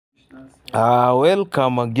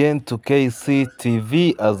Welcome again to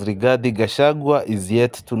KCTV as Rigathi Gachagua is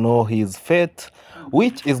yet to know his fate,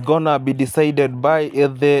 which is gonna be decided by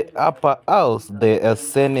the upper house, the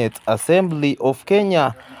Senate Assembly of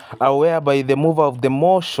Kenya, whereby the mover of the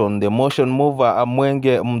motion mover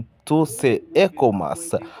Mwenge Mtuse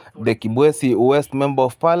Ecomas, the Kibwezi West Member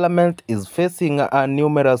of Parliament, is facing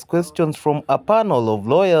numerous questions from a panel of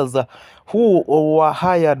lawyers who were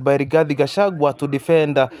hired by Rigathi Gachagua to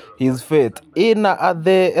defend his faith. In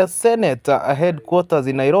the Senate headquarters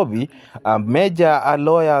in Nairobi, major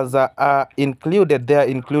lawyers are included there,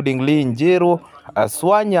 including Lee Njiru,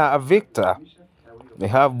 Swanya Victor. We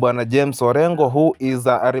have Bwana James Orengo, who is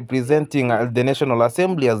representing the National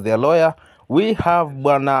Assembly as their lawyer. We have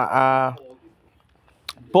Bwana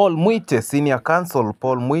Paul Mwite, Senior Counsel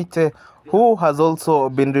Paul Mwite, who has also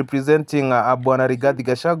been representing Bwana Rigathi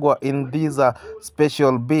Gachagua in this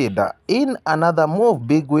special bid. In another move,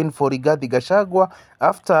 big win for Rigathi Gachagua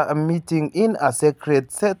after a meeting in a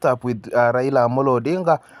secret setup with Raila Amolo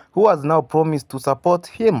Odinga, who has now promised to support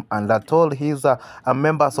him and told his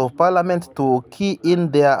members of parliament to key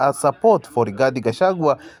in their support for Rigathi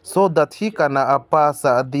Gachagua so that he can pass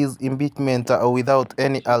this impeachment without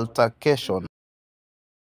any altercation.